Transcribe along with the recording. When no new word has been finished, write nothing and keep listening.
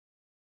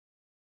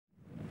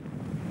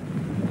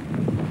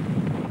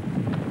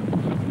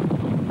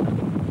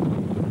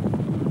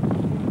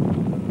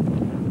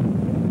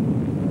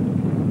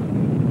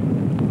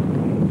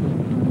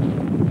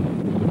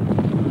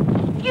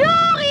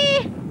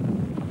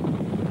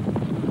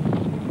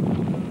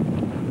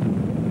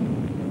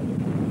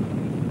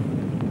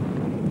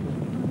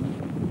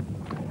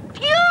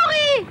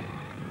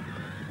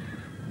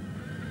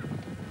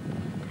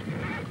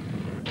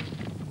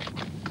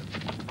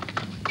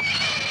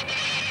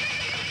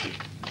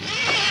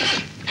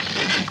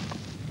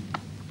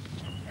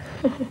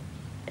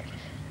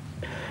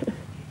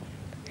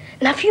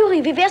Na,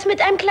 Fury, wie wär's mit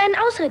einem kleinen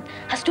Ausritt?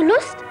 Hast du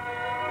Lust?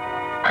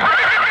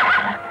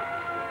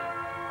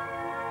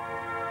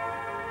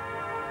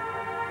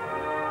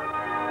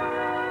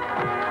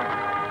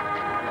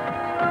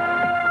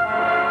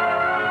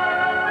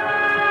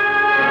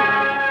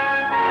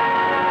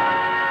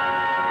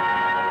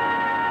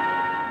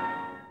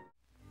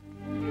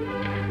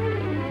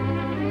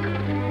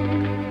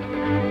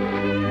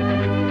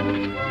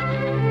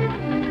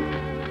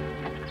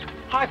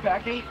 Hi,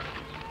 Packy.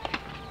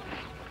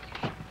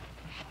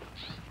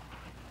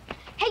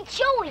 Hey,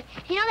 Joey,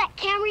 you know that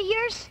camera of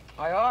yours?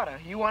 I oughta.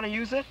 You want to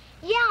use it?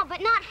 Yeah,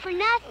 but not for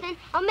nothing.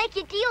 I'll make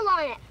you a deal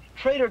on it.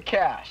 Trade or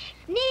cash?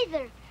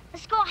 Neither.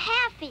 Let's go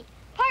halfy.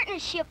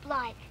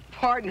 Partnership-like.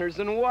 Partners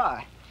in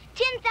what?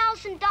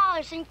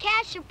 $10,000 in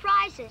cash or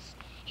prizes.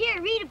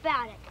 Here, read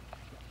about it.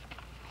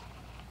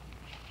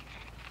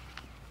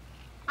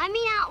 I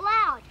mean out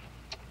loud.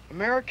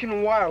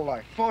 American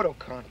Wildlife Photo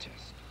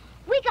Contest.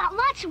 We got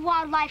lots of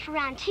wildlife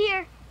around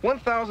here.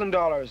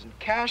 $1,000 in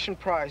cash and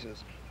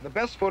prizes. The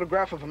best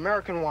photograph of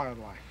American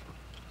wildlife.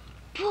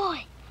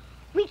 Boy,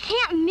 we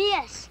can't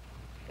miss.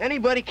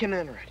 Anybody can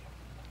enter it.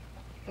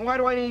 Why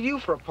do I need you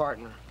for a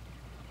partner?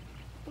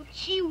 Well,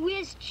 gee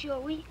whiz,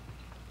 Joey.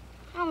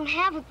 I don't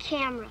have a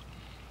camera.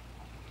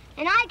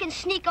 And I can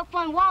sneak up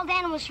on wild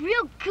animals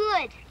real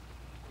good.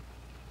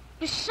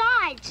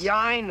 Besides... Yeah,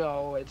 I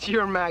know. It's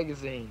your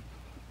magazine.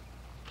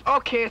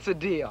 Okay, it's a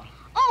deal.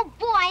 Oh,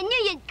 boy, I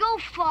knew you'd go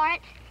for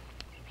it.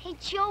 Hey,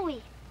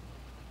 Joey,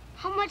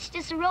 how much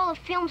does a roll of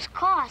films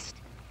cost?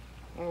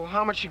 Well,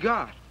 how much you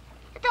got?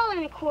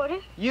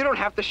 $1.25. You don't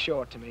have to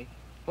show it to me.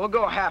 We'll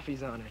go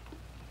halfies on it,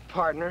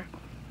 partner.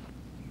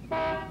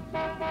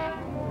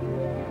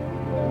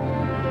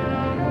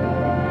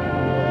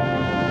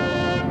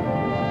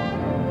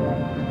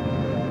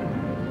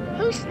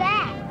 Who's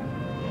that?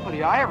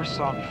 Nobody I ever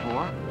saw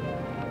before.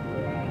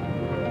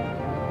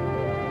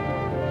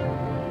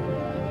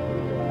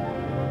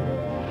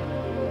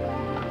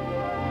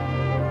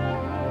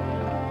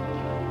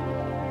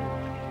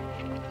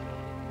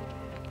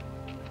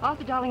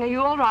 Arthur, darling, are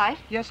you all right?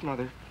 Yes,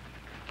 Mother.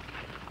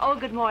 Oh,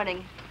 good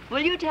morning. Will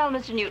you tell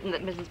Mr. Newton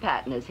that Mrs.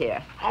 Patton is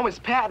here? Oh, Miss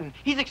Patton.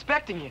 He's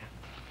expecting you.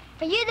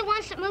 Are you the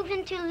ones that moved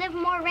into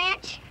Livermore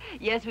Ranch?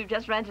 Yes, we've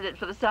just rented it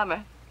for the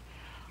summer.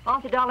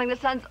 Arthur, darling, the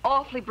sun's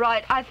awfully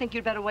bright. I think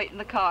you'd better wait in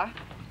the car.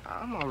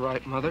 I'm all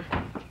right, Mother.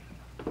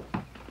 Good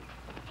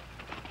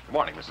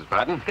morning, Mrs.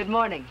 Patton. Good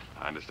morning.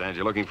 I understand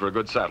you're looking for a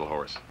good saddle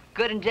horse.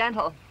 Good and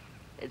gentle.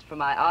 It's for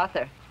my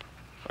Arthur.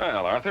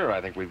 Well, Arthur,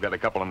 I think we've got a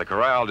couple in the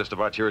corral just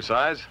about your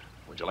size.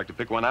 Would you like to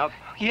pick one out?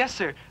 Yes,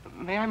 sir.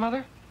 May I,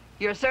 Mother?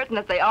 You're certain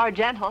that they are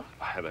gentle?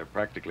 Why, they're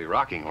practically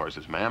rocking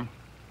horses, ma'am.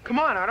 Come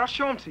on out. I'll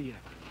show them to you.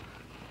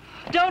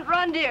 Don't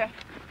run, dear.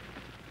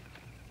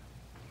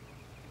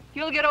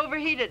 You'll get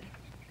overheated.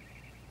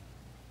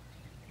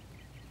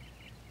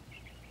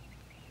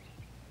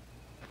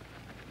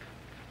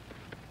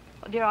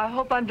 Oh, dear, I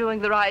hope I'm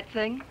doing the right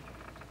thing.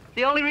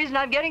 The only reason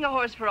I'm getting a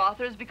horse for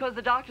Arthur is because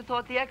the doctor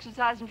thought the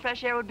exercise and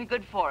fresh air would be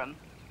good for him.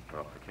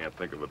 Well, I can't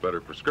think of a better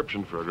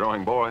prescription for a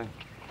growing boy.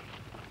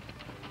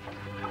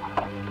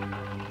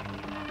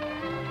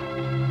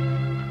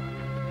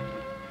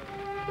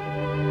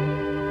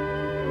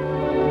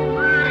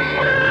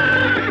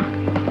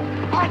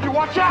 Arthur,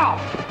 watch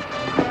out!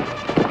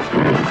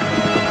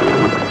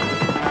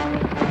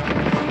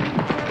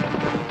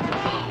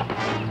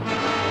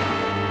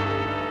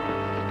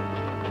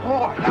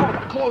 Boy, that was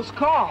a close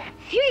call.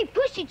 Fury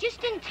pushed you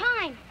just in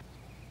time.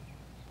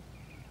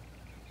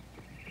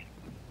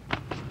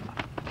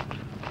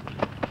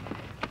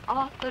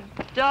 Arthur,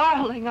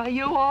 darling, are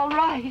you all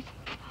right?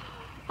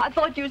 I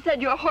thought you said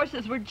your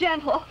horses were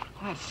gentle.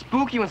 That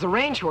spooky one's a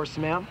range horse,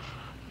 ma'am.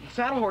 The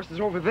saddle horse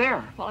is over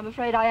there. Well, I'm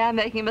afraid I am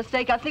making a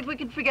mistake. I think we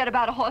can forget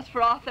about a horse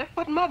for Arthur.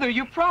 But, Mother,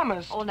 you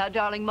promised. Oh, now,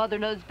 darling, Mother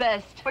knows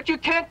best. But you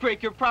can't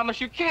break your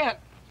promise. You can't.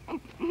 Oh,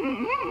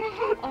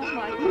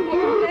 my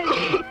poor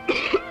baby.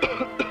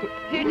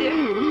 Here, dear.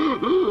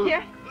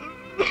 Here.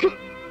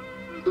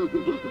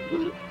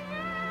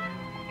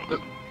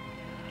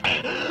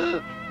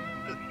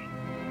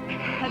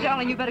 Now,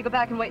 darling, you better go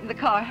back and wait in the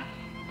car.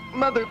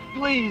 Mother,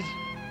 please.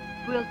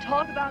 We'll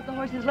talk about the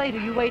horses later.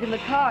 You wait in the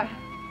car.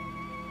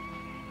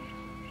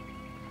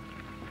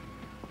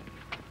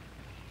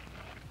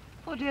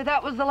 Oh, dear,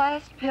 that was the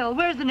last pill.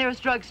 Where's the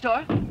nearest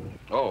drugstore?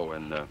 Oh,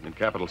 in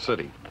Capital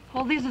City.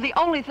 Well, these are the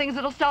only things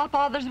that'll stop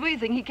Arthur's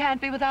wheezing. He can't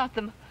be without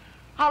them.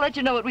 I'll let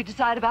you know what we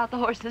decide about the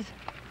horses.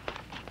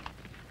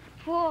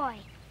 Boy,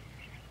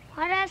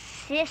 what a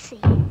sissy.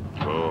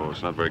 Oh,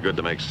 it's not very good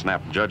to make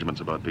snap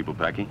judgments about people,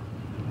 Packy.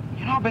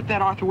 You know, I bet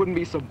that Arthur wouldn't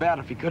be so bad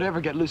if he could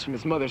ever get loose from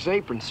his mother's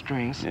apron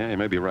strings. Yeah, you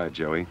may be right,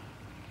 Joey.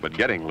 But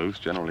getting loose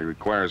generally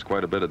requires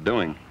quite a bit of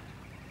doing,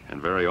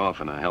 and very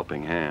often a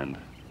helping hand.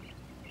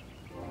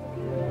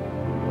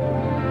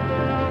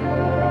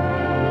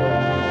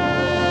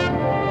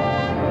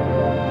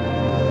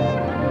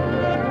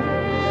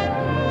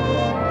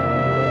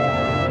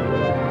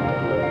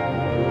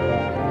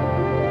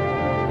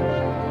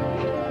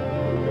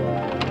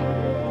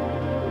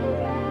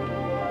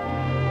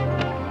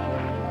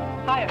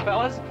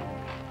 fellas.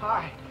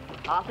 Hi.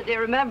 Arthur,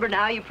 dear, remember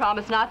now, you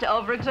promised not to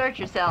overexert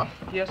yourself.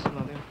 Yes,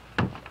 Mother.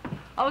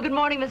 Oh, good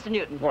morning, Mr.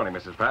 Newton. Good morning,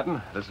 Mrs.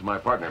 Patton. This is my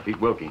partner, Pete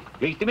Wilkie.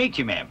 Pleased to meet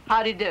you, ma'am.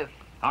 How do you do?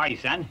 How are you,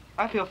 son?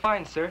 I feel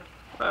fine, sir.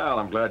 Well,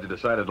 I'm glad you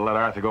decided to let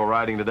Arthur go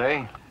riding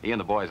today. He and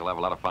the boys will have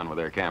a lot of fun with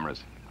their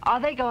cameras. Are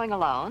they going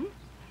alone?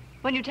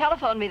 When you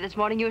telephoned me this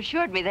morning, you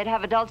assured me they'd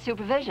have adult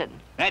supervision.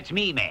 That's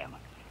me, ma'am.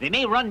 They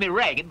may run me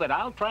ragged, but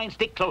I'll try and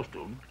stick close to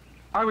them.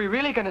 Are we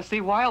really going to see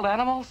wild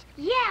animals?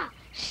 Yeah,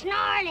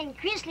 snarling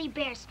grizzly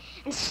bears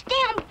and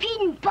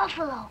stampeding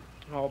buffalo.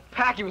 Oh,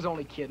 Packy was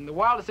only kidding. The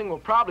wildest thing we'll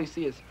probably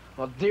see is,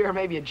 well, deer,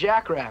 maybe a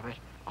jackrabbit.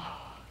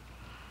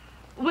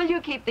 Will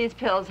you keep these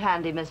pills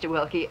handy, Mr.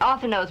 Wilkie?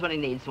 Arthur knows when he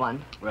needs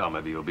one. Well,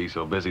 maybe you'll be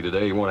so busy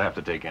today you won't have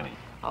to take any.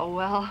 Oh,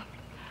 well,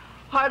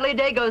 hardly a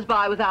day goes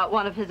by without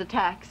one of his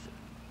attacks.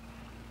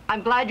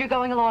 I'm glad you're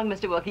going along,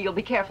 Mr. Wilkie. You'll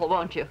be careful,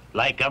 won't you?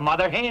 Like a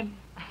mother hen.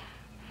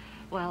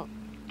 Well,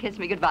 kiss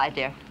me goodbye,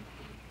 dear.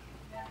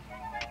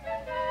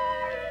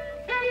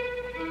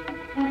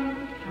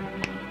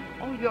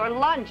 Oh, your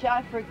lunch,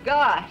 I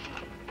forgot.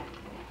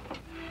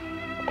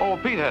 Oh,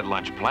 Pete had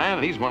lunch planned,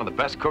 and he's one of the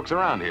best cooks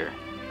around here.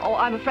 Oh,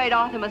 I'm afraid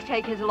Arthur must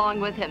take his along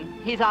with him.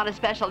 He's on a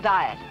special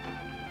diet.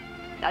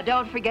 Now,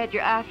 don't forget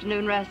your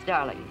afternoon rest,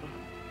 darling.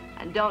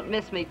 And don't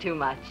miss me too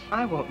much.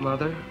 I won't,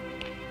 Mother.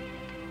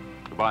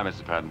 Goodbye,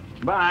 Mrs. Patton.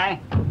 Bye.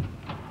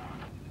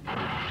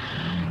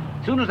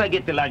 As soon as I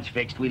get the lunch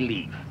fixed, we'll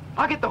leave.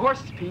 I'll get the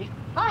horses, Pete.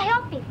 I'll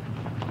help you.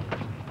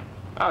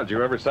 Oh, did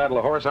you ever saddle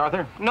a horse,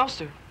 Arthur? No,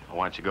 sir. Well,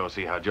 why don't you go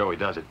see how Joey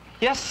does it?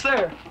 Yes,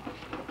 sir.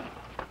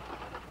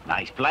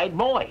 Nice flight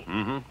boy.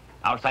 Mm-hmm.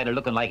 Outside of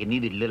looking like it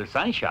needed a little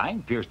sunshine,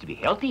 appears to be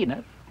healthy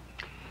enough.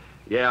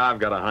 Yeah, I've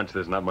got a hunch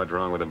there's not much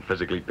wrong with him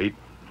physically, Pete.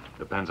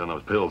 Depends on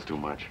those pills too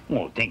much.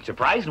 Well, it ain't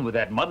surprising with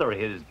that mother of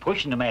his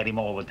pushing them at him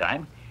all the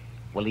time.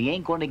 Well, he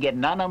ain't going to get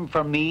none of them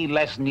from me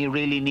less than he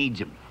really needs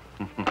them.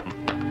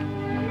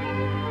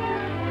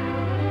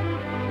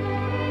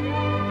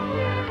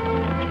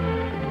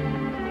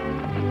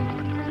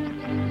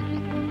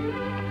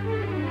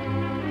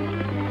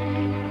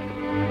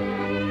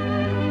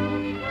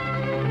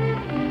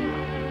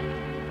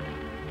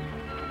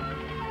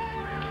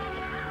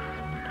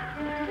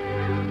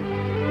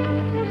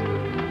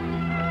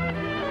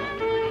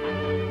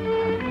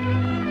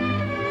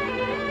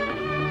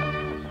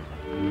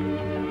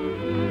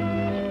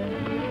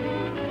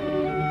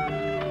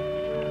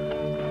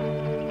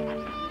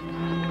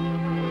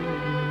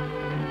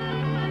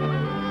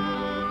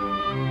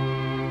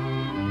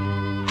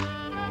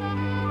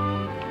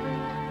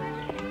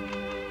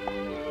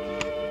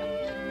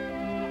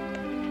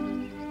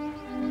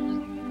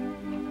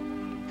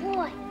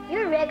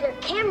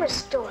 Camera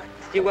store.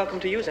 You're welcome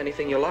to use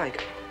anything you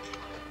like.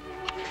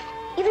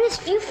 Even this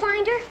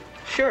viewfinder?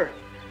 Sure.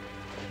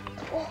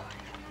 Oh.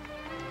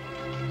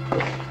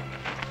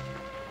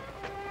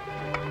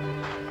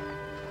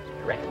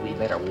 I reckon we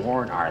better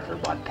warn Arthur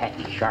about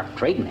Packy's sharp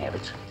trading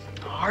habits.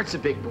 Art's a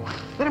big boy.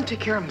 Let him take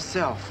care of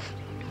himself.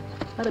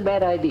 Not a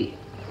bad idea.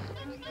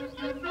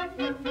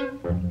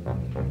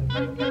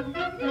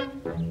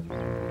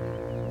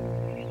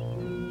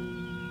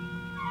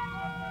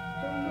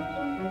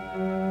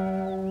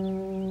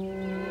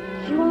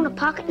 You own a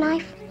pocket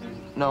knife?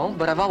 No,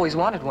 but I've always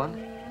wanted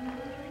one.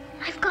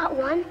 I've got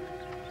one.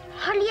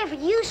 Hardly ever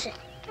use it.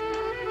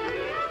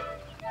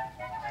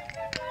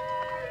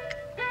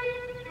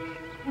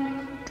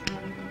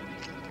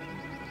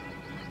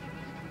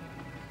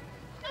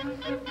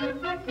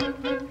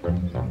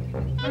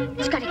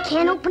 It's got a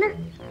can opener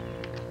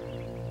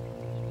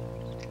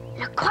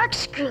and a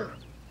corkscrew.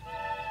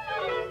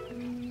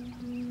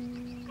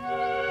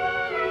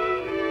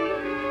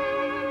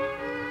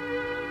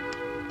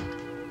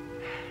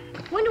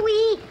 When do we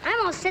eat?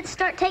 I'm all set to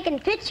start taking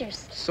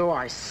pictures. So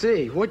I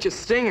see. What'd you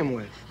sting him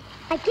with?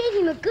 I gave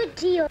him a good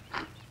deal.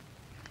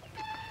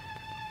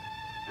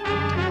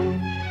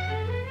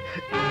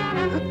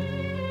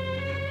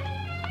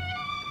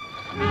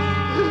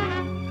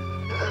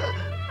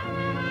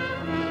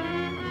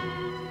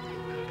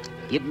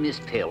 Give him his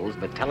pills,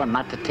 but tell him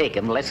not to take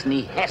them less than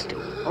he has to.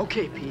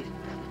 Okay, Pete.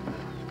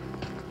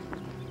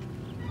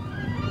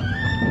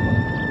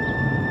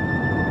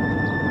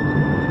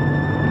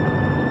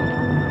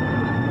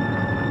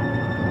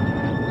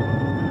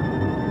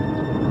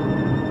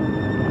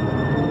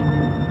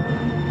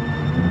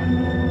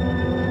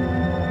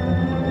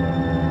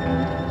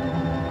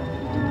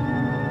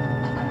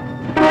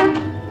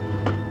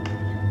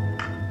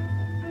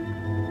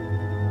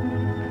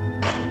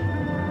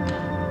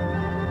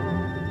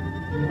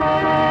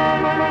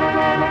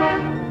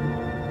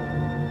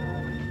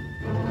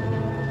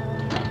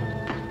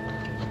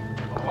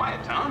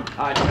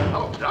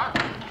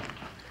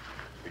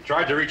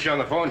 Tried to reach you on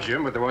the phone,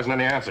 Jim, but there wasn't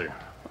any answer.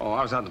 Oh,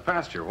 I was out in the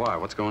pasture. Why?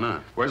 What's going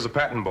on? Where's the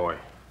Patton boy?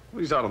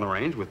 He's out on the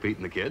range with Pete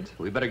and the kids.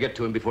 We better get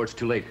to him before it's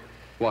too late.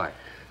 Why?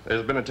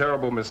 There's been a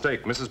terrible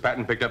mistake. Mrs.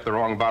 Patton picked up the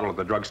wrong bottle at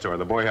the drugstore.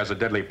 The boy has a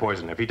deadly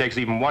poison. If he takes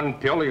even one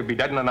pill, he'll be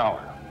dead in an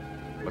hour.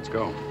 Let's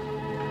go.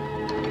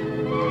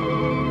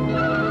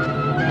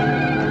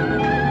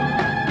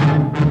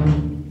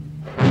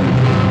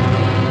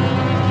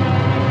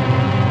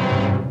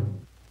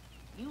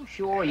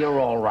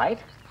 right?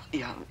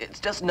 Yeah, it's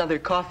just another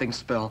coughing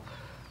spell.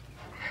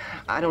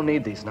 I don't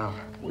need these now.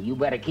 Well, you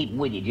better keep them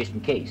with you just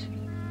in case.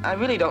 I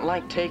really don't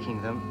like taking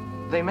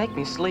them. They make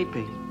me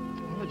sleepy.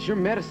 Well, it's your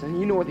medicine.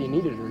 You know whether you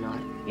need it or not.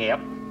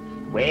 Yep.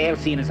 Well,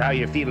 seeing as how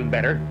you're feeling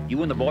better,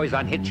 you and the boys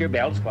unhitch your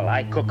belts while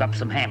I cook up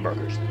some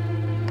hamburgers.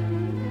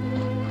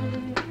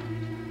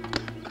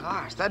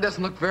 Gosh, that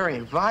doesn't look very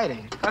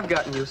inviting. I've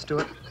gotten used to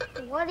it.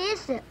 What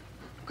is it?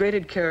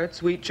 Grated carrots,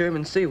 sweet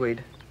German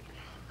seaweed.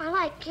 I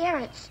like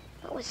carrots,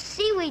 but with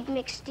seaweed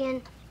mixed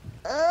in.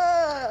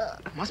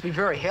 Ugh. It must be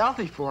very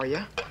healthy for you.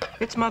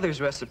 It's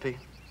Mother's recipe.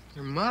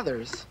 Your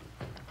mother's.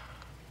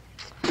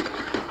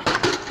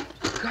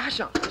 Gosh,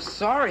 I'm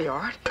sorry,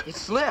 Art. You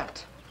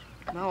slipped.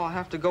 Now I'll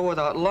have to go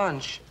without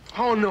lunch.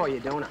 Oh, no, you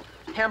don't.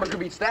 A hamburger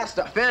beats that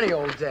stuff any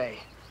old day.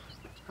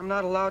 I'm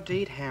not allowed to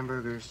eat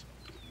hamburgers.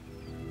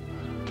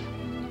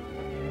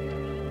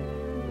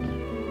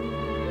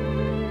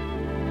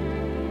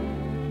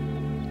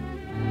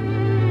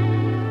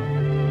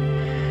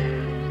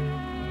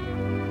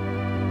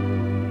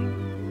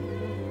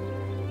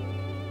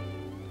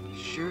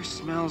 Sure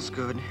smells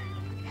good.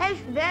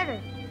 Tastes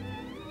better.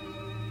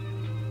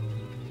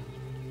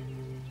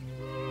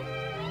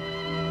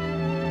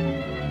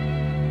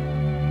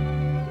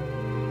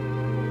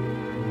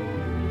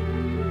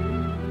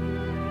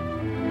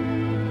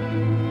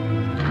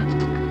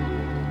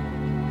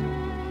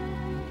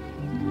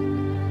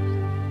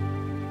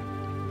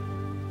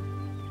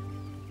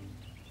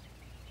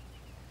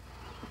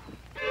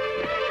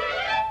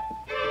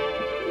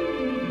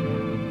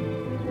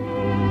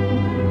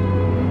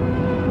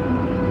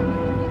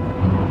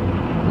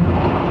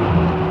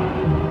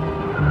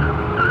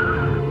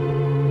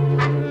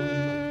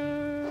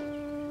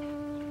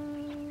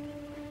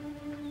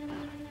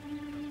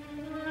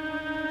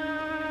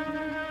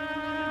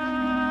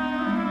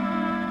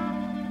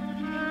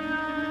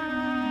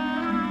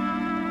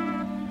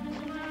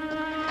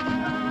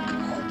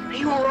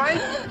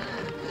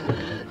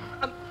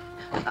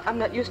 I'm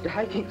not used to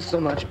hiking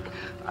so much.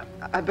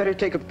 I better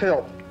take a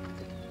pill.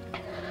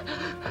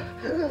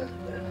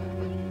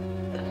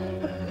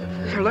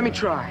 Here, let me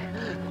try.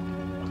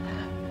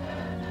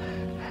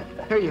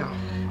 Here you go.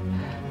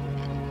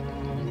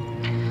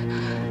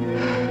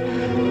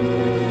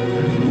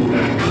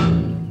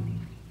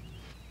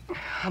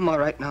 I'm all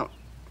right now.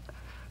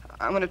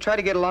 I'm going to try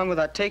to get along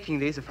without taking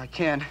these if I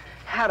can.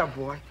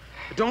 Attaboy.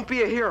 But don't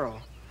be a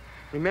hero.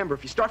 Remember,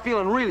 if you start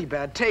feeling really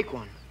bad, take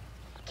one.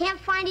 Can't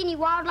find any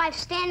wildlife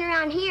standing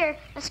around here.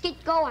 Let's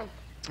get going.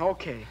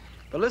 Okay,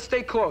 but let's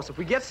stay close. If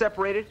we get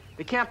separated,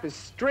 the camp is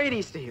straight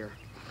east of here.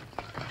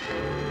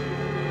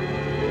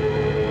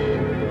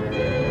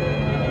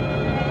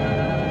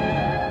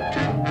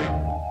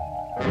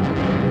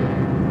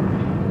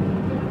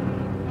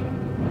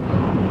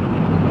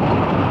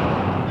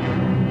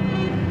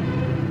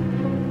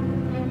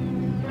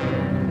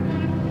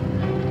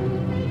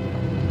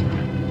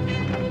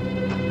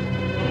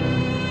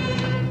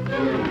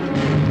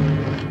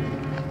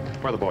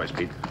 Where are the boys,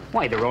 Pete?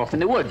 Why, they're off in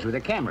the woods with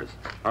their cameras.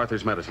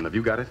 Arthur's medicine, have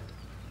you got it?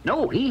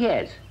 No, he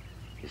has.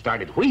 He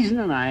started wheezing,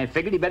 and I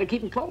figured he better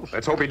keep him close.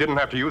 Let's hope he didn't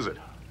have to use it.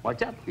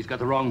 What's up? He's got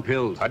the wrong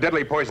pills. A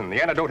deadly poison.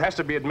 The antidote has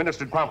to be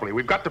administered promptly.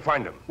 We've got to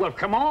find him. Well,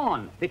 come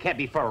on. They can't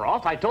be far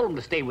off. I told them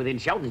to stay within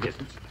shouting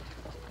distance.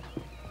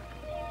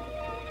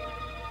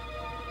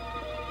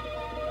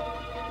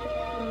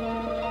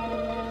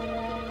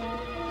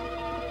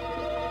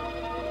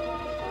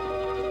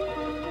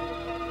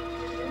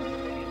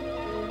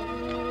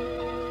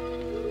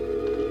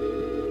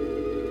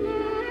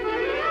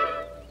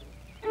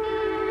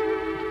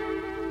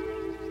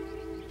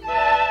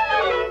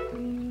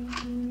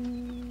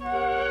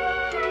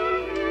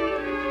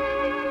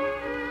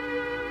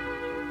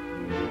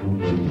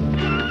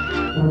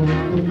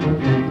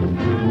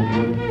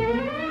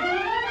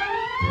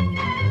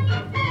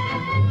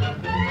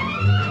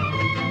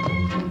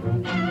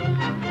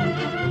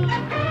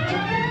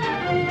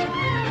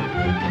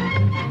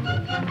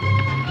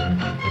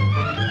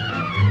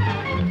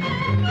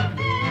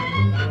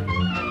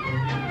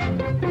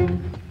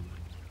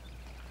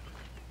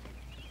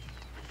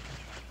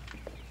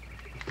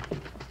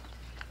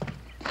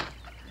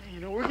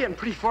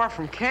 Pretty far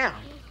from camp.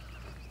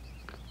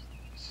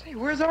 Say,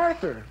 where's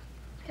Arthur?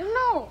 I don't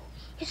know.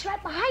 He's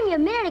right behind me a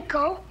minute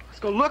ago. Let's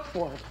go look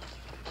for him.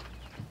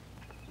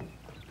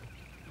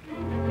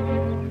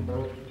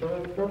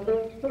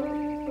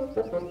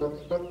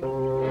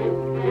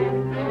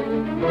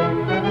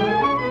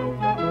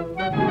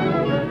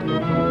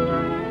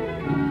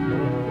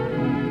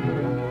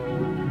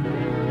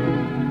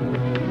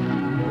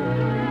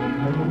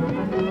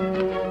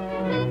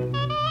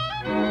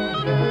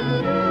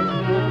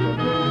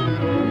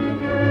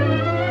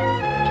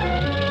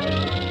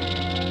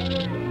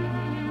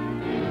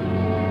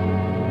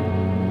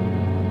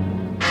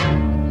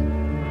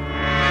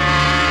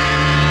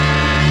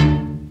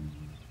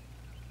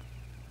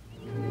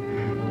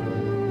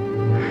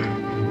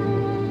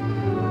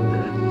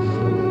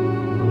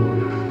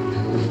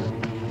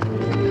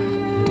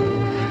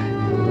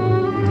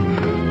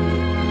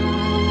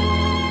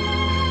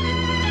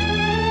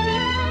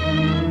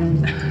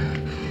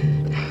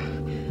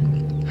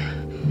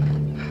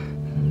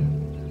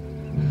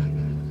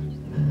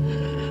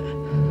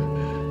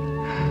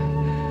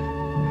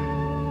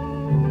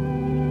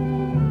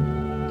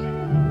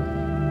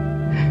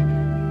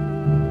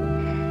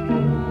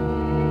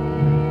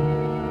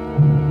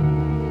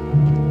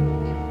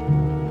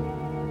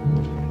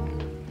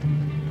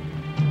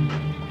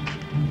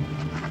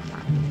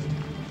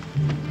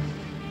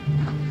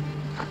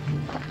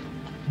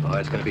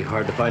 going to be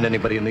hard to find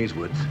anybody in these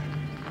woods.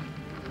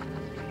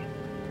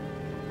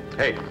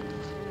 Hey.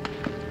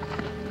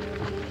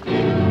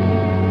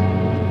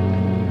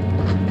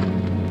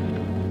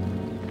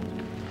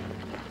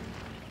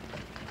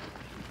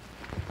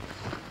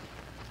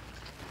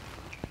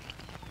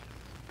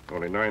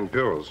 Only 9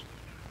 pills.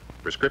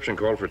 Prescription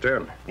called for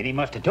 10. Then he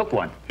must have took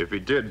one. If he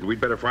did, we'd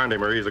better find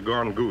him or he's a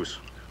gone goose.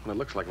 Well, it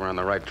looks like we're on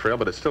the right trail,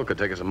 but it still could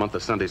take us a month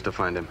of Sundays to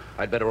find him.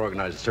 I'd better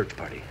organize a search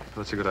party.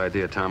 That's a good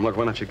idea, Tom. Look,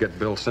 why don't you get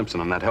Bill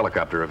Simpson on that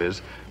helicopter of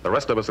his? The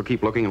rest of us will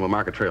keep looking and we'll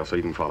mark a trail so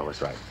you can follow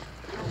us. Right.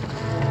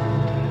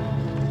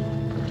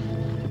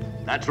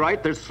 That's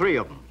right, there's 3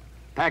 of them.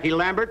 Packy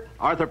Lambert,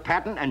 Arthur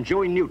Patton, and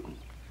Joey Newton.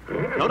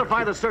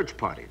 Notify the search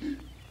parties.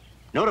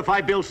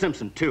 Notify Bill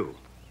Simpson, too.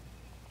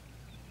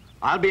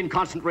 I'll be in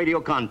constant radio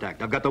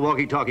contact. I've got the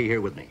walkie-talkie here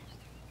with me.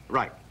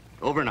 Right.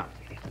 Over and out.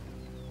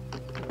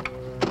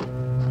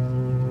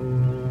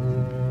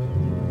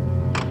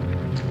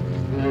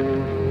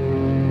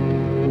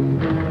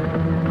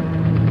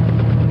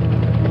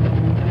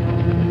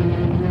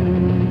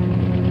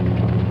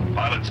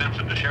 Pilot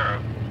Simpson to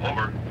Sheriff.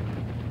 Over.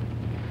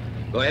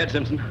 Go ahead,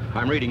 Simpson.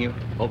 I'm reading you.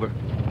 Over.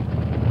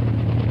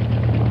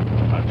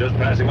 I'm just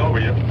passing over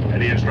you.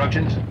 Any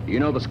instructions? You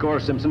know the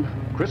score, Simpson.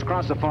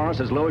 Crisscross the forest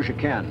as low as you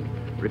can.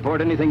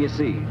 Report anything you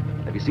see.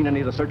 Have you seen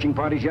any of the searching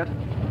parties yet?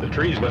 The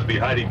trees must be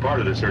hiding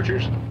part of the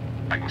searchers.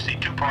 I can see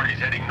 2 parties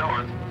heading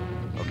north.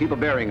 Well, keep a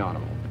bearing on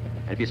them.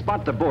 And if you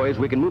spot the boys,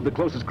 we can move the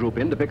closest group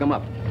in to pick them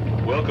up.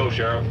 Wilco,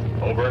 Sheriff.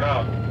 Over and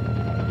out.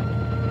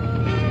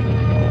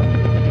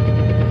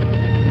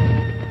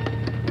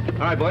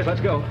 All right, boys,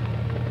 let's go.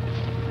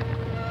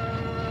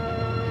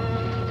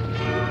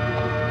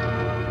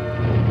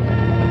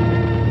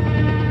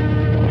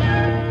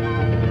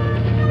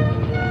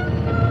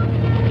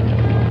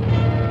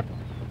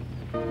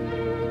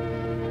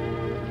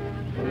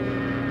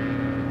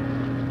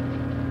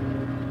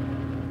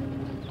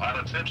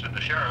 Simpson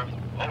to Sheriff.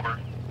 Over.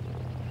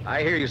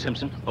 I hear you,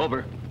 Simpson.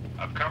 Over.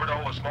 I've covered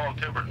all the small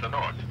timber to the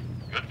north.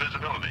 Good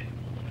visibility.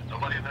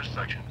 Nobody in this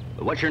section.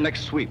 What's your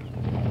next sweep?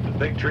 The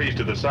big trees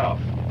to the south.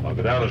 I'll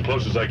go down as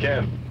close as I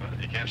can.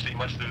 But you can't see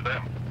much through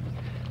them.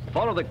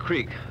 Follow the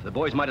creek. The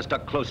boys might have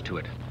stuck close to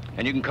it.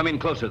 And you can come in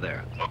closer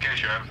there. Okay,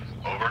 Sheriff.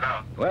 Over and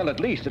out. Well, at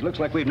least it looks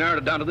like we've narrowed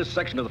it down to this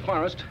section of the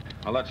forest.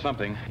 Well, that's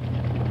something.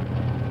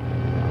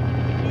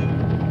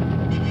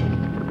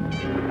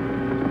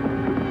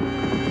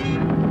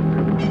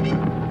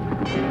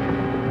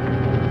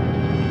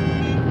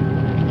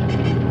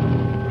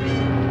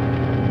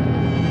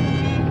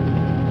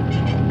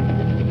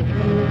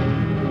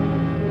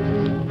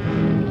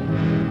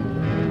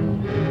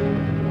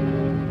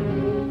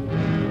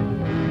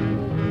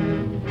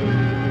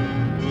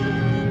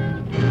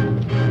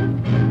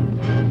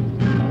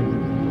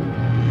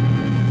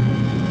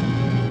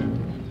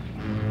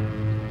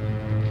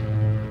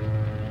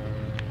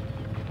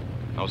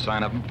 No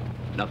sign of them?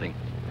 Nothing.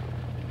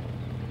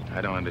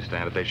 I don't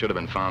understand it. They should have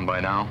been found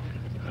by now.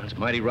 Well, it's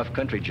mighty rough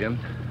country, Jim.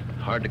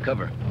 Hard to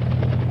cover.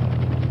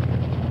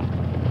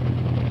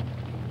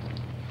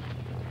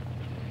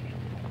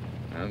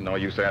 Well, no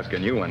use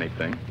asking you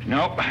anything.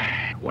 Nope.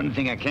 One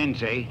thing I can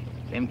say,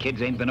 them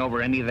kids ain't been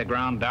over any of the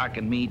ground Doc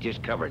and me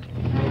just covered.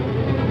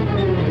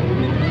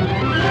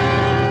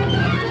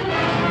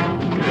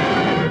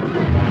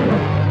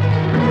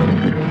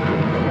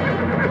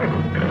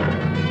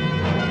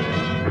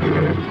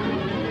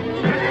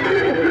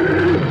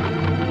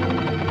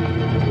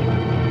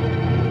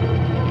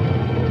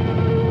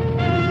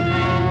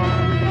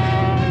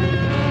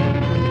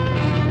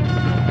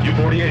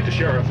 U-48 to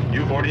Sheriff.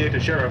 U-48 to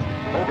Sheriff.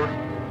 Over.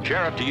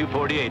 Sheriff to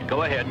U-48.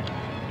 Go ahead.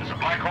 There's a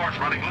black horse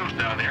running loose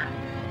down there.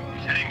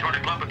 He's heading toward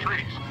a clump of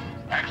trees.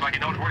 Acts like he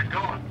knows where he's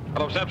going.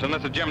 Hello, Simpson.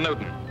 This is Jim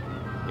Newton.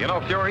 You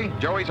know Fury,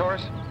 Joey's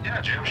horse?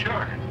 Yeah, Jim,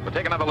 sure. Well,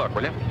 take another look,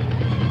 will you? Jim,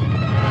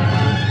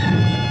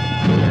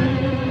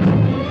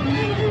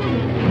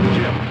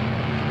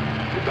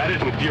 if that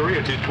isn't Fury,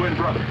 it's his twin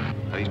brother.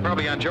 He's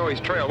probably on Joey's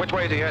trail. Which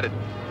way is he headed?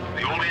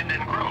 The old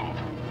Indian Grove.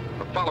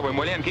 Well, follow him,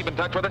 will you, and keep in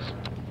touch with us?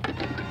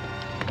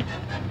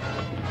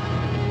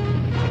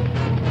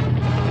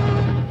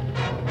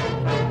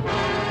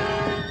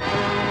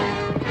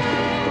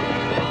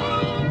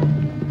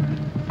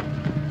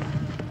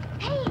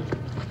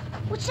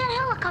 What's that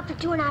helicopter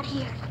doing out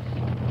here?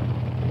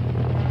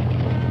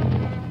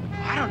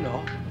 I don't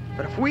know.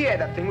 But if we had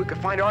that thing, we could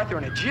find Arthur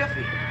in a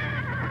jiffy.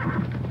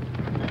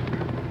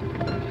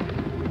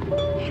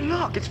 Hey,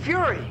 look, it's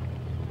Fury.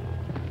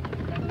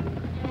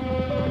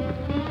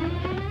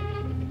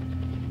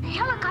 The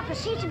helicopter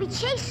seems to be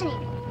chasing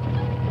him.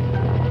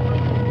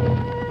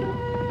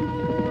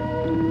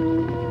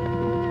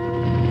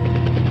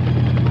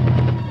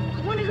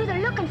 I wonder who they're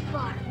looking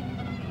for.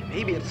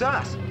 Maybe it's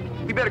us.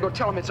 We better go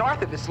tell him it's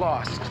Arthur that's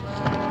lost.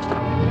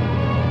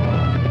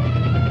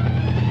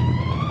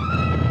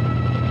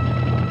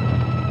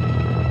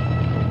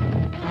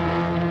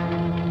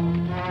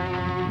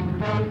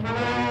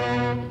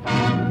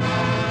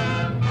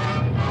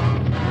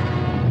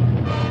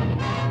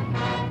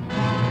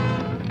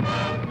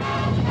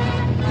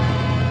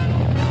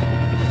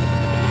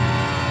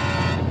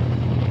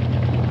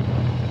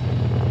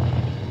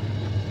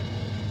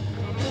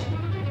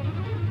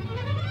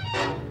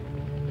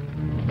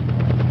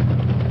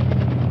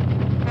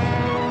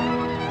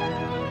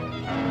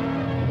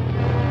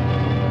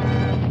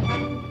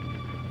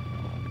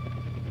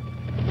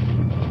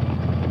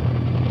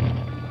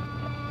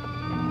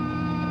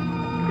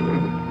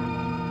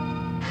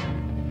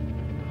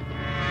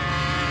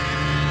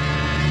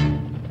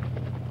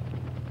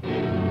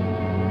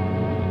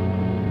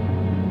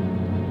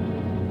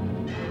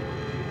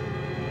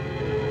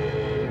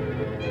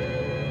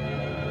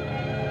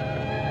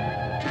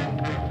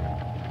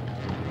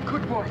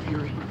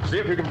 Fury. See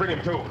if you can bring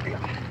him to.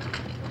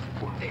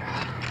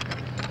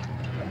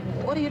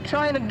 What are you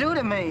trying to do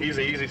to me?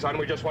 Easy, easy, son.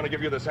 We just want to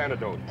give you this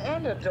antidote.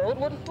 Antidote?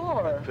 What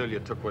for? The pill you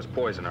took was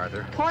poison,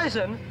 Arthur.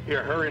 Poison?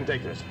 Here, hurry and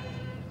take this.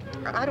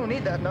 I don't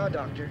need that now,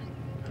 Doctor.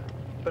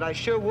 But I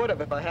sure would have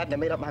if I hadn't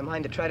made up my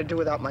mind to try to do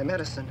without my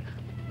medicine.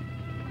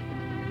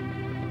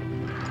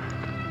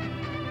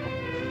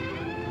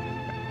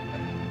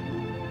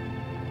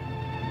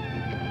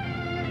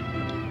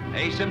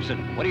 Hey,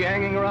 Simpson, what are you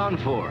hanging around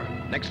for?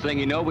 Next thing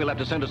you know, we'll have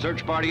to send a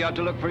search party out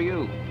to look for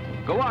you.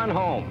 Go on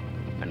home,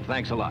 and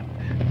thanks a lot.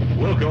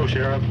 We'll go,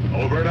 Sheriff.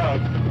 Over and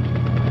out.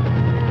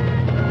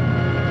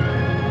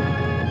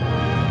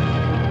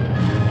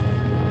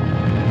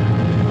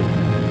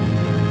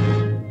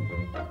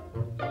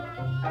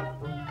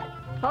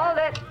 Hold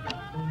it.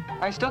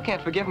 I still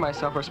can't forgive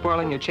myself for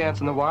spoiling your chance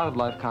in the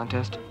wildlife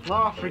contest.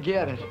 Oh,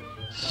 forget it.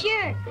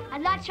 Sure,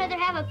 I'd lots rather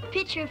have a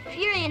picture of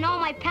Fury and all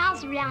my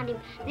pals around him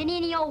than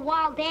any old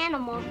wild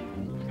animal.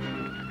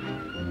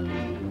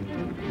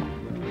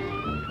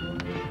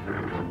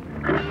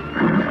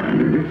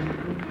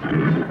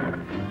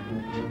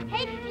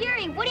 Hey,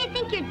 Fury, what do you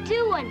think you're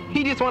doing?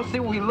 He just wants to see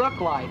what we look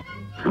like.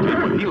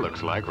 That's what he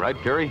looks like, right,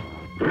 Fury?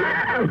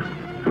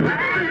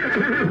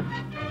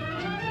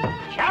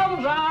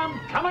 Chow's on.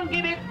 Come and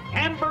get it.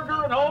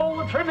 Hamburger and all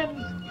the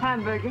trimmings.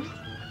 Hamburgers.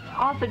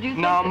 Also, do you think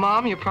Now, that-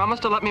 Mom, you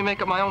promised to let me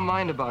make up my own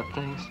mind about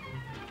things.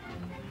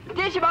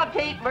 Dish 'em up,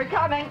 Pete. We're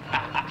coming.